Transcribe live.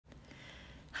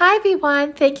Hi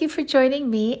everyone, thank you for joining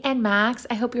me and Max.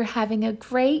 I hope you're having a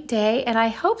great day and I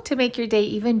hope to make your day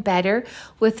even better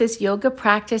with this yoga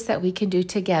practice that we can do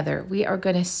together. We are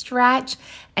going to stretch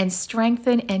and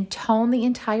strengthen and tone the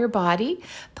entire body.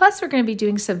 Plus we're going to be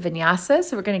doing some vinyasas,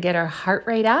 so we're going to get our heart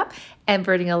rate up and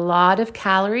burning a lot of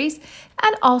calories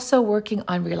and also working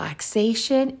on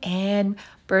relaxation and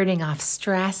burning off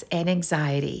stress and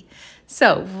anxiety.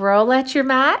 So roll at your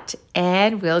mat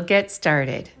and we'll get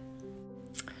started.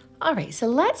 All right, so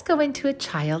let's go into a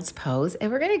child's pose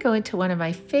and we're going to go into one of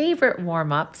my favorite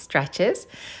warm-up stretches.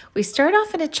 We start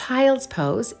off in a child's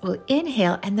pose, we'll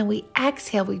inhale and then we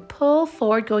exhale, we pull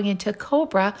forward going into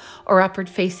cobra or upward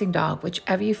facing dog,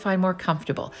 whichever you find more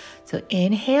comfortable. So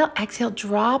inhale, exhale,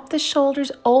 drop the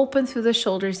shoulders, open through the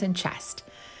shoulders and chest.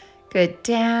 Good,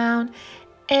 down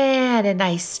and a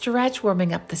nice stretch,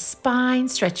 warming up the spine,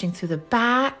 stretching through the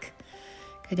back.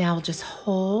 Good, now we'll just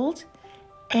hold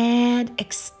and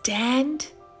extend.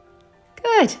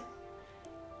 Good.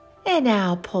 And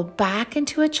now pull back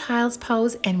into a child's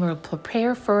pose and we'll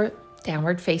prepare for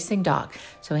downward facing dog.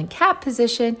 So in cat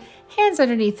position, hands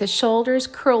underneath the shoulders,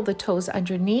 curl the toes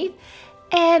underneath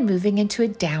and moving into a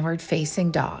downward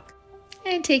facing dog.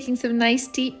 And taking some nice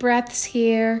deep breaths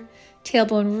here,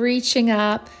 tailbone reaching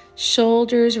up,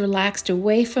 shoulders relaxed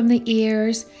away from the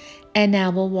ears. And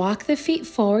now we'll walk the feet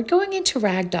forward, going into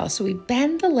ragdoll. So we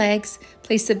bend the legs,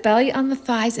 place the belly on the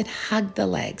thighs and hug the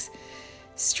legs.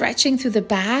 Stretching through the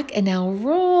back and now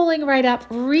rolling right up,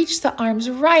 reach the arms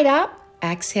right up.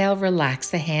 Exhale,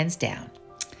 relax the hands down.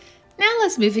 Now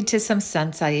let's move into some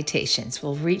sun salutations.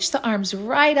 We'll reach the arms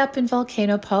right up in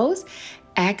volcano pose.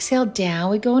 Exhale,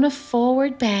 down we go in a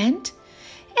forward bend.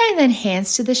 And then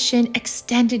hands to the shin,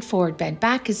 extended forward bend.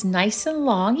 Back is nice and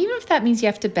long, even if that means you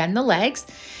have to bend the legs.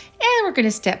 And we're going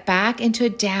to step back into a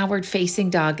downward facing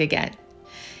dog again.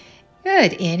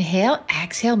 Good. Inhale,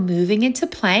 exhale, moving into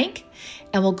plank.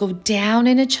 And we'll go down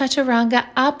in a chaturanga.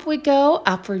 Up we go,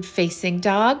 upward facing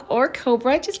dog or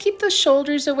cobra. Just keep the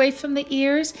shoulders away from the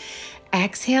ears.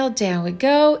 Exhale, down we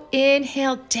go.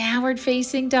 Inhale, downward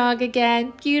facing dog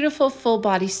again. Beautiful full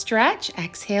body stretch.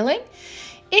 Exhaling.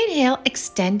 Inhale,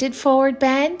 extended forward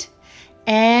bend.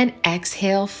 And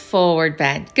exhale, forward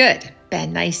bend. Good.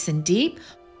 Bend nice and deep.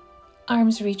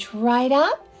 Arms reach right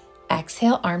up.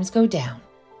 Exhale, arms go down.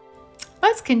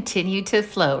 Let's continue to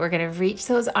float. We're going to reach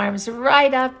those arms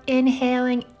right up.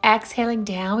 Inhaling, exhaling,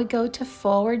 down we go to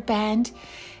forward bend.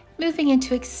 Moving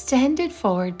into extended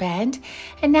forward bend.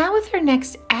 And now with our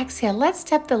next exhale, let's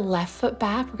step the left foot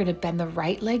back. We're going to bend the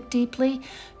right leg deeply.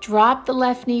 Drop the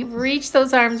left knee. Reach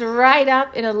those arms right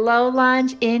up in a low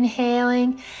lunge.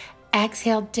 Inhaling,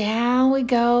 exhale, down we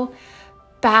go.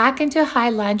 Back into high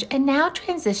lunge and now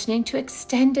transitioning to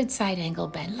extended side angle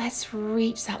bend. Let's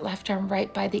reach that left arm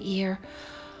right by the ear.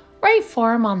 Right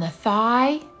forearm on the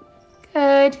thigh.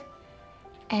 Good.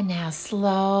 And now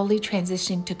slowly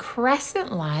transitioning to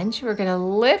crescent lunge. We're going to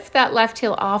lift that left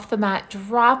heel off the mat,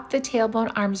 drop the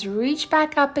tailbone, arms reach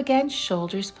back up again,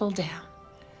 shoulders pull down.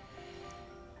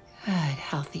 Good.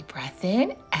 Healthy breath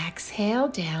in. Exhale,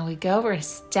 down we go. We're going to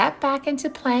step back into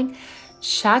plank,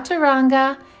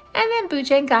 chaturanga, and then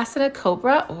Bhujangasana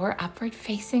Cobra or upward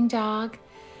facing dog.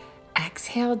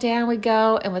 Exhale, down we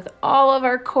go. And with all of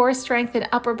our core strength and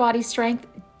upper body strength,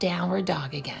 downward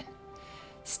dog again.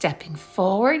 Stepping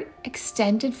forward,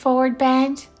 extended forward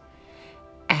bend.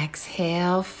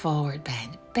 Exhale, forward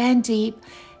bend. Bend deep.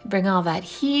 Bring all that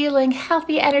healing,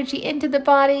 healthy energy into the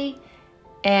body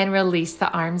and release the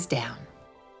arms down.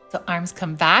 So arms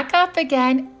come back up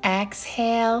again.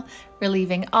 Exhale,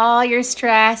 relieving all your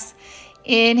stress.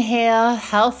 Inhale,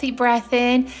 healthy breath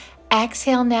in.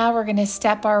 Exhale, now we're going to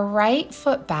step our right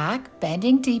foot back,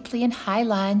 bending deeply in high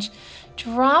lunge.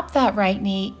 Drop that right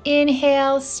knee.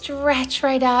 Inhale, stretch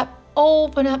right up,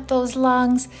 open up those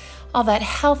lungs. All that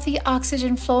healthy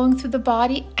oxygen flowing through the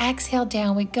body. Exhale,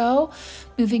 down we go.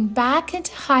 Moving back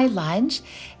into high lunge.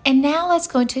 And now let's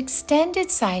go into extended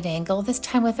side angle, this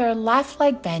time with our left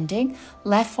leg bending,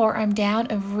 left forearm down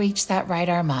and reach that right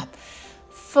arm up.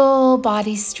 Full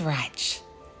body stretch.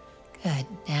 Good.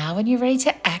 Now when you're ready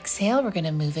to exhale, we're going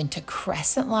to move into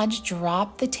crescent lunge.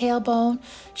 Drop the tailbone,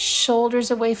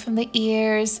 shoulders away from the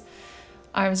ears,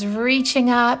 arms reaching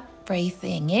up,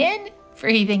 breathing in,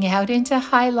 breathing out into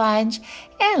high lunge.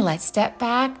 And let's step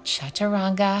back,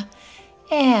 chaturanga.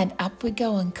 And up we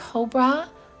go in cobra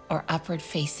or upward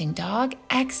facing dog.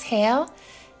 Exhale.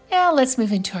 Now let's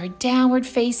move into our downward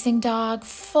facing dog,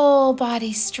 full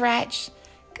body stretch.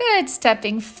 Good,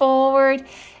 stepping forward,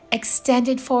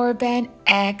 extended forward bend,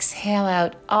 exhale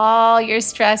out all your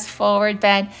stress, forward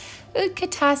bend.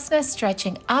 Utkatasana,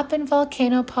 stretching up in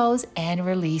volcano pose and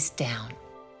release down.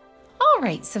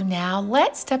 right, so now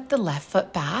let's step the left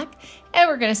foot back and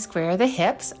we're going to square the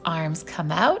hips, arms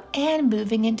come out and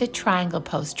moving into triangle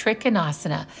pose,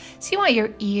 Trikonasana. So you want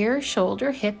your ear,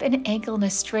 shoulder, hip, and ankle in a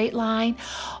straight line,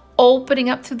 opening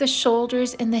up through the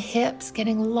shoulders and the hips,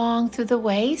 getting long through the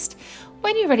waist.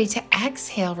 When you're ready to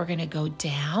exhale, we're going to go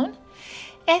down.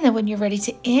 And then when you're ready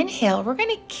to inhale, we're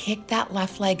going to kick that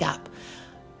left leg up.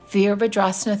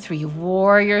 Virabhadrasana 3,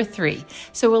 Warrior 3.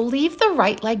 So we'll leave the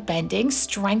right leg bending,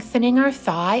 strengthening our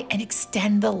thigh, and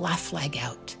extend the left leg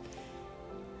out.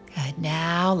 Good.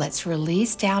 Now let's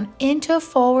release down into a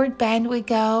forward bend we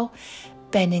go.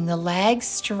 Bending the legs,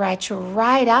 stretch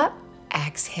right up.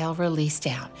 Exhale, release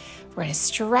down. We're going to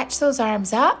stretch those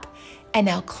arms up and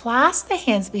now clasp the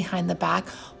hands behind the back.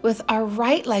 With our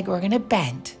right leg, we're going to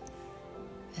bend.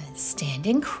 And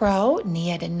standing crow,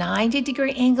 knee at a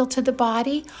 90-degree angle to the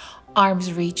body.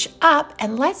 Arms reach up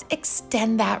and let's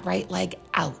extend that right leg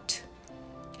out.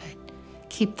 Good.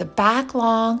 Keep the back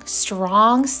long,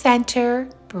 strong center.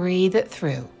 Breathe it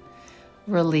through.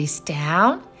 Release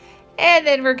down. And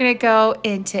then we're going to go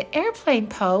into airplane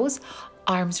pose.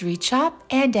 Arms reach up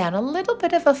and down, a little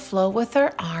bit of a flow with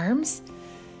our arms.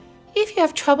 If you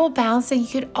have trouble balancing, you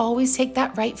could always take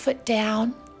that right foot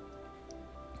down.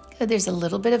 So there's a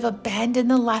little bit of a bend in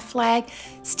the left leg,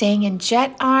 staying in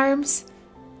jet arms.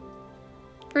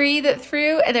 Breathe it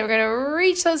through, and then we're going to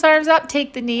reach those arms up,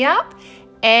 take the knee up,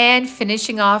 and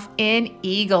finishing off in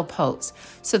eagle pose.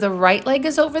 So the right leg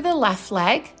is over the left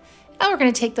leg, and we're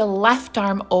going to take the left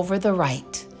arm over the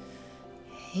right.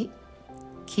 Okay.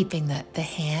 Keeping the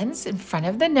hands in front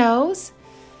of the nose,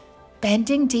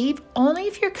 bending deep. Only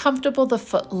if you're comfortable, the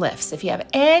foot lifts. If you have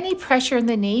any pressure in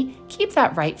the knee, keep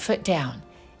that right foot down.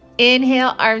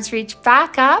 Inhale, arms reach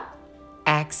back up.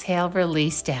 Exhale,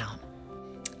 release down.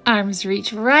 Arms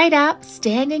reach right up,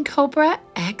 standing cobra.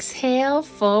 Exhale,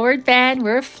 forward bend.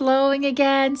 We're flowing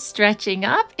again, stretching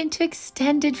up into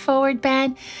extended forward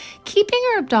bend, keeping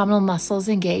our abdominal muscles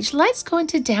engaged. Let's go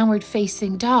into downward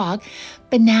facing dog,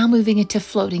 but now moving into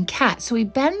floating cat. So we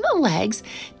bend the legs,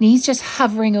 knees just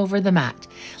hovering over the mat.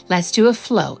 Let's do a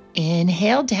flow.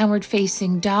 Inhale, downward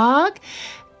facing dog.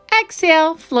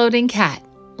 Exhale, floating cat.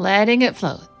 Letting it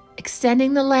flow.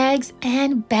 Extending the legs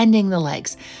and bending the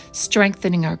legs,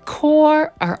 strengthening our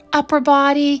core, our upper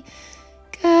body.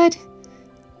 Good.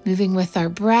 Moving with our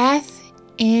breath,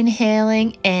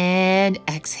 inhaling and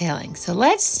exhaling. So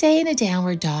let's stay in a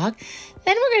downward dog.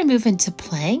 Then we're going to move into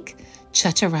plank,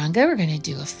 chaturanga. We're going to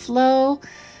do a flow,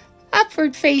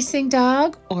 upward facing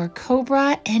dog or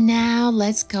cobra. And now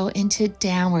let's go into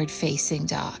downward facing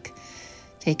dog.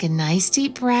 Take a nice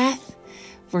deep breath.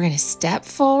 We're going to step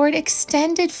forward,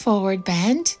 extended forward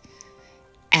bend.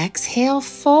 Exhale,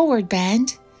 forward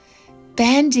bend.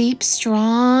 Bend deep,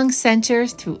 strong center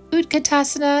through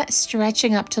Utkatasana,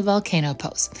 stretching up to volcano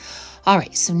pose. All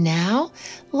right, so now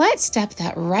let's step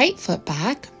that right foot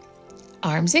back.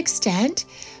 Arms extend.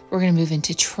 We're going to move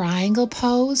into triangle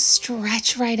pose.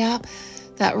 Stretch right up.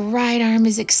 That right arm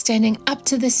is extending up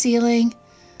to the ceiling,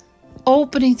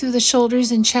 opening through the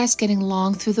shoulders and chest, getting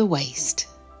long through the waist.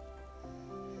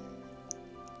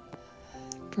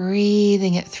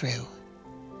 Breathing it through.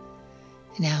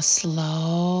 And now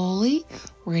slowly,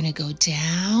 we're going to go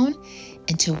down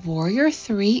into Warrior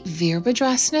 3,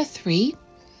 Virabhadrasana 3.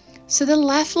 So the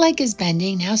left leg is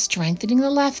bending, now strengthening the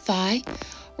left thigh.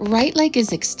 Right leg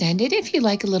is extended. If you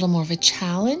like a little more of a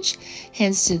challenge,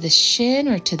 hands to the shin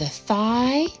or to the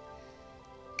thigh.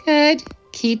 Good.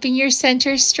 Keeping your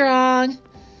center strong.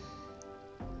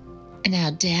 And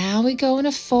now down we go in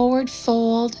a forward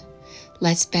fold.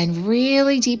 Let's bend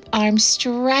really deep, arms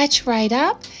stretch right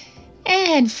up.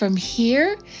 And from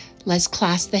here, let's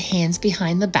clasp the hands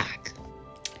behind the back.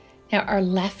 Now our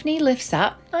left knee lifts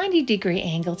up, 90-degree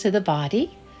angle to the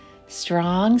body.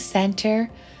 Strong center,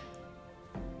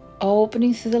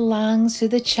 opening through the lungs, through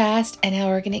the chest. And now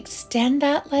we're going to extend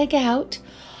that leg out.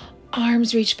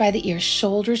 Arms reach by the ears,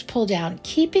 shoulders pull down,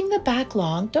 keeping the back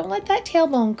long. Don't let that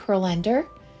tailbone curl under.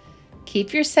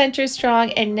 Keep your center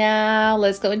strong, and now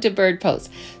let's go into bird pose.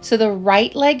 So the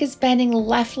right leg is bending,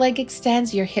 left leg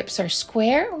extends, your hips are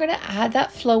square. We're going to add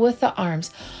that flow with the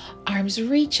arms. Arms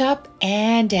reach up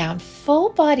and down, full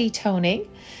body toning.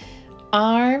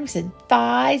 Arms and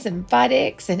thighs and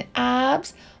buttocks and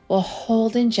abs will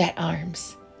hold in jet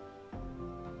arms.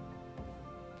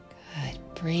 Good,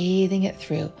 breathing it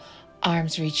through.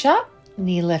 Arms reach up,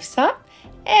 knee lifts up.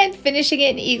 And finishing it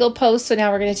in eagle pose. So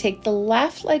now we're going to take the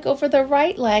left leg over the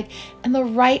right leg and the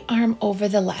right arm over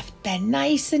the left. Bend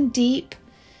nice and deep.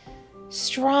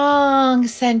 Strong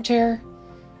center.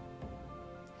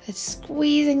 It's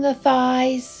squeezing the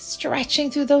thighs, stretching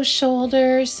through those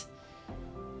shoulders.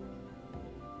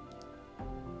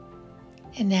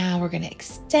 And now we're going to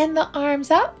extend the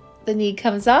arms up. The knee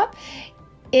comes up.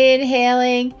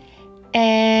 Inhaling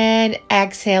and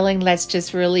exhaling. Let's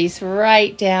just release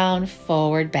right down,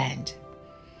 forward bend.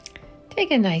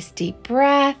 Take a nice deep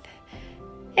breath.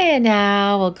 And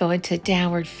now we'll go into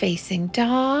downward facing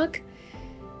dog.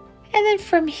 And then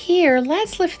from here,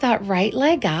 let's lift that right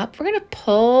leg up. We're going to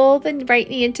pull the right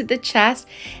knee into the chest.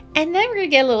 And then we're going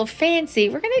to get a little fancy.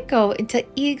 We're going to go into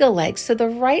eagle legs. So the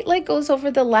right leg goes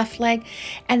over the left leg,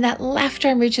 and that left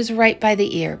arm reaches right by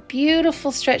the ear.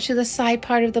 Beautiful stretch to the side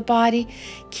part of the body.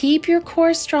 Keep your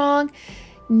core strong.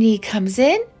 Knee comes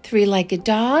in, three-legged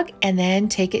dog, and then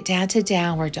take it down to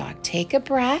downward dog. Take a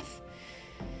breath.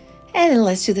 And then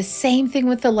let's do the same thing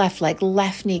with the left leg.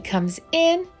 Left knee comes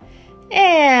in.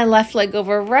 And left leg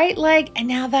over right leg. And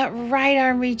now that right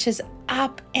arm reaches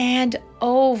up and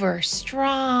over.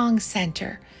 Strong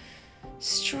center.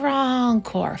 Strong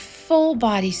core. Full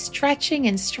body stretching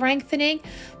and strengthening.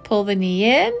 Pull the knee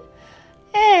in.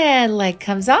 And leg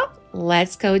comes up.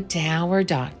 Let's go downward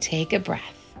dog. Take a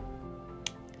breath.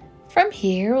 From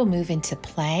here, we'll move into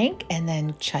plank and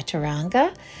then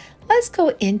chaturanga. Let's go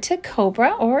into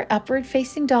cobra or upward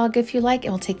facing dog if you like,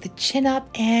 and we'll take the chin up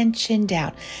and chin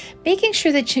down, making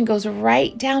sure the chin goes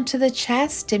right down to the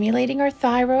chest, stimulating our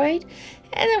thyroid.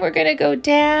 And then we're going to go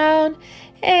down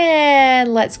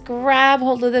and let's grab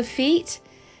hold of the feet,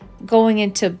 going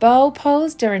into bow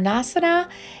pose, Dhanasana,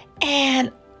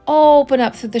 and open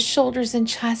up through the shoulders and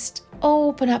chest,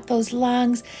 open up those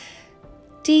lungs,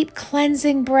 deep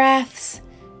cleansing breaths.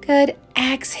 Good.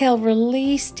 Exhale,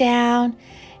 release down.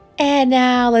 And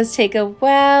now let's take a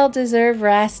well-deserved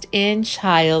rest in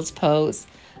child's pose,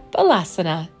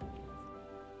 Balasana.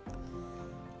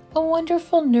 A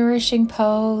wonderful, nourishing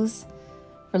pose,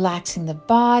 relaxing the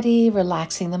body,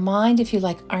 relaxing the mind. If you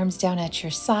like, arms down at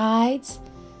your sides.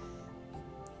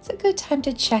 It's a good time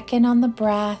to check in on the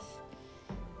breath.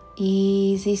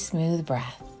 Easy, smooth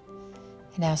breath.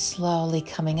 And now slowly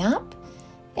coming up,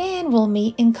 and we'll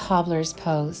meet in cobbler's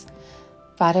pose.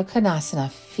 Baddha Konasana,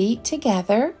 feet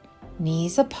together,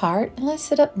 knees apart, and let's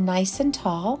sit up nice and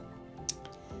tall.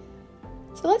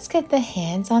 So let's get the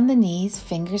hands on the knees,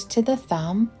 fingers to the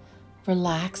thumb.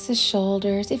 Relax the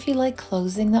shoulders. If you like,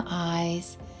 closing the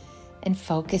eyes and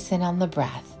focus in on the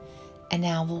breath. And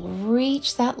now we'll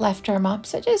reach that left arm up.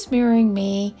 So just mirroring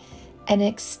me and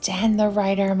extend the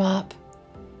right arm up.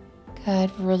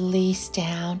 Good. Release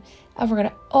down. And we're going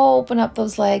to open up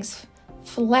those legs,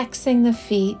 flexing the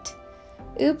feet.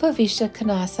 Upavishta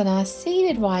Konasana,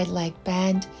 seated wide leg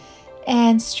bend,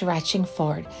 and stretching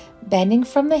forward. Bending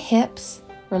from the hips,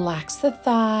 relax the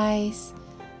thighs,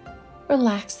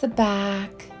 relax the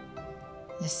back,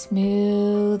 a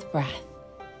smooth breath.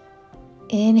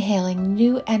 Inhaling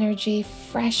new energy,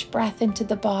 fresh breath into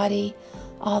the body.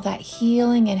 All that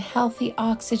healing and healthy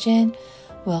oxygen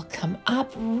will come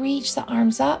up, reach the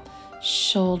arms up,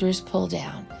 shoulders pull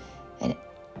down, and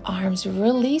arms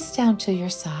release down to your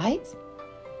sides.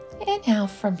 And now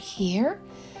from here,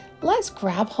 let's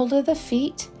grab hold of the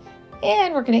feet,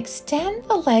 and we're going to extend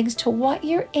the legs to what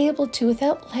you're able to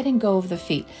without letting go of the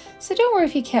feet. So don't worry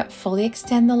if you can't fully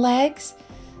extend the legs.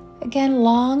 Again,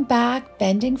 long back,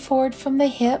 bending forward from the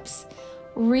hips,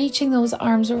 reaching those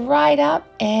arms right up,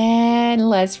 and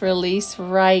let's release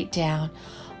right down.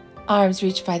 Arms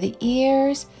reach by the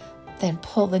ears, then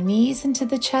pull the knees into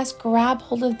the chest, grab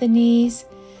hold of the knees.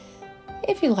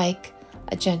 If you like,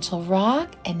 a gentle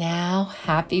rock, and now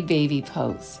happy baby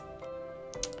pose.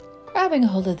 Grabbing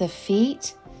hold of the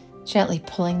feet, gently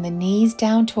pulling the knees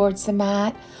down towards the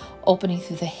mat, opening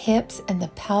through the hips and the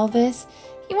pelvis.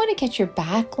 You want to get your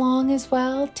back long as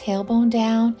well, tailbone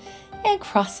down, and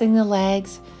crossing the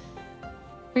legs,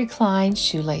 reclined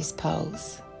shoelace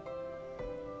pose.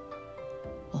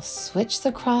 We'll switch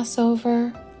the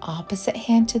crossover, opposite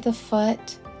hand to the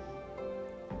foot.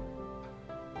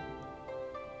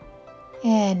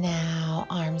 And now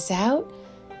arms out,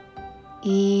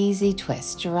 easy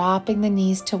twist, dropping the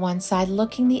knees to one side,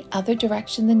 looking the other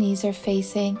direction the knees are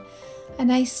facing. A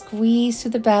nice squeeze to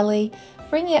the belly,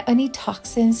 bring out any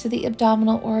toxins to the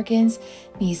abdominal organs.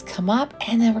 Knees come up,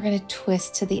 and then we're going to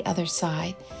twist to the other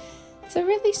side. It's a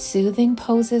really soothing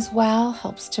pose as well,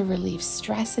 helps to relieve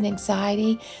stress and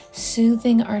anxiety,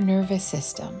 soothing our nervous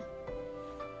system.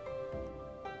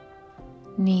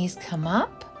 Knees come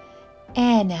up.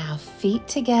 And now feet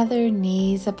together,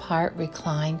 knees apart,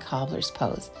 recline cobbler's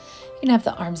pose. You can have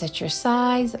the arms at your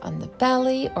sides, on the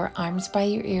belly, or arms by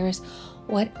your ears,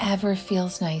 whatever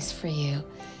feels nice for you.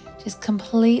 Just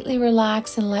completely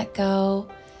relax and let go,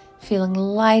 feeling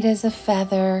light as a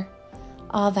feather.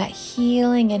 All that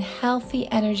healing and healthy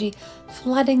energy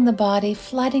flooding the body,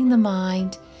 flooding the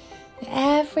mind.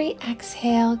 Every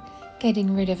exhale,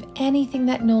 getting rid of anything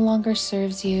that no longer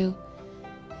serves you,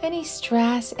 any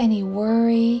stress, any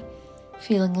worry,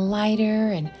 feeling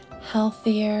lighter and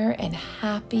healthier and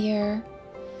happier.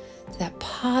 That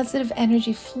positive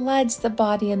energy floods the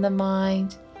body and the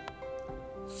mind,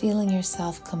 feeling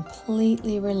yourself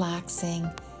completely relaxing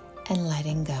and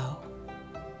letting go.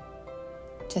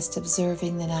 Just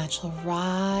observing the natural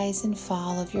rise and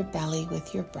fall of your belly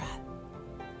with your breath.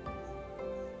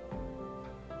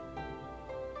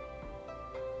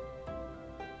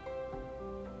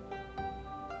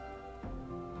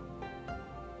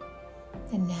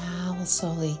 And now we'll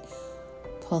slowly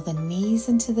pull the knees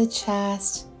into the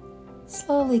chest,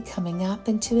 slowly coming up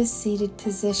into a seated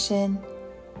position.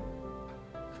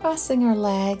 Crossing our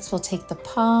legs, we'll take the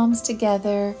palms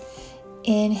together,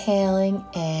 inhaling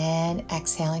and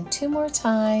exhaling 2 more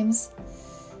times.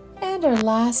 And our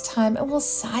last time, and we'll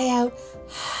sigh out.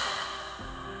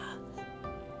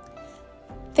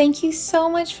 Thank you so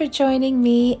much for joining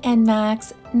me and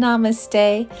Max.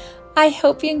 Namaste. I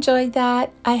hope you enjoyed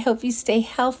that. I hope you stay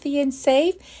healthy and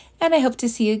safe, and I hope to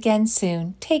see you again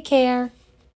soon. Take care.